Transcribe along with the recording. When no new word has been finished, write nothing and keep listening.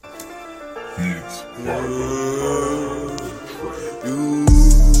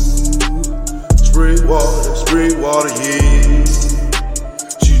Spring water, yeah.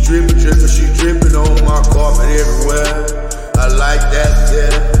 She drippin' on my carpet everywhere. I like that,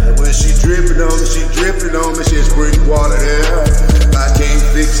 yeah. When she drippin' on me, she's spring water there. I can't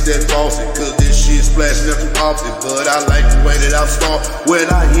fix that faucet, cause this shit splashing up too often. But I like the way that I start when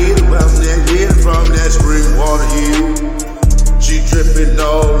I hit it from that spring water, yeah. She drippin'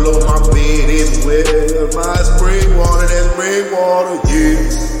 all over my bed everywhere. My spring water, yeah.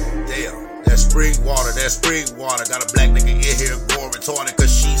 That spring water. Got a black nigga in here going retarded, cause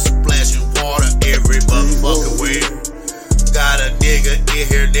she splashing water every motherfucking way. Got a nigga in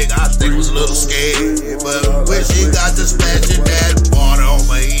here, I think was a little scared. But when she got to splashing that water on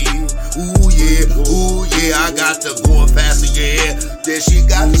my head, ooh yeah, I got to going faster, yeah. Then she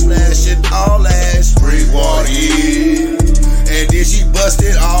got to splashing all that spring water, yeah. And then she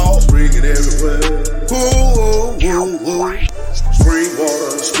busted all, springing everywhere. Ooh.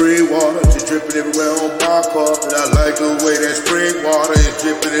 Spring water, just dripping everywhere on my carpet. I like the way that spring water is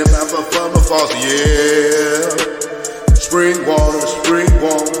dripping in my faucet, yeah. Spring water,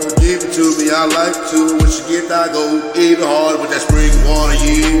 give it to me, I like to. When she get, I go even harder with that spring water,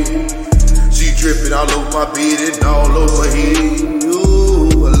 yeah. She dripping all over my bed and all over my head.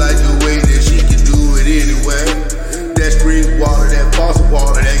 Ooh, I like the way that she can do it anyway. That spring water, that faucet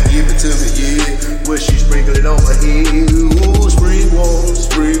water, that give it to me, yeah. When she sprinkle it on my head, ooh, spring water,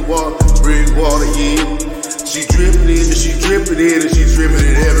 yeah. She dripping in and she dripping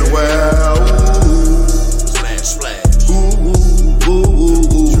it everywhere. Ooh, splash. Ooh.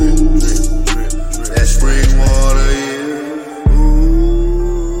 That spring water, yeah.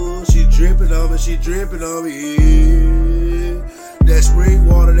 Ooh, she dripping on me, yeah. That spring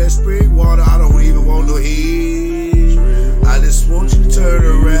water, I don't even want no head. I just want you to turn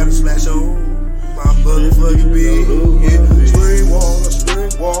around and splash on my motherfucking bed, yeah. Spring water,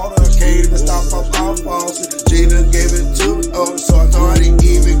 can't even stop my faucet. Gina gave it to me, so I thought I didn't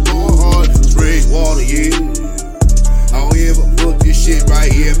even go hard. Spring water, yeah. I don't ever put this shit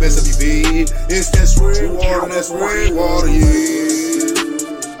right here, mess up your bed. It's that spring water, yeah.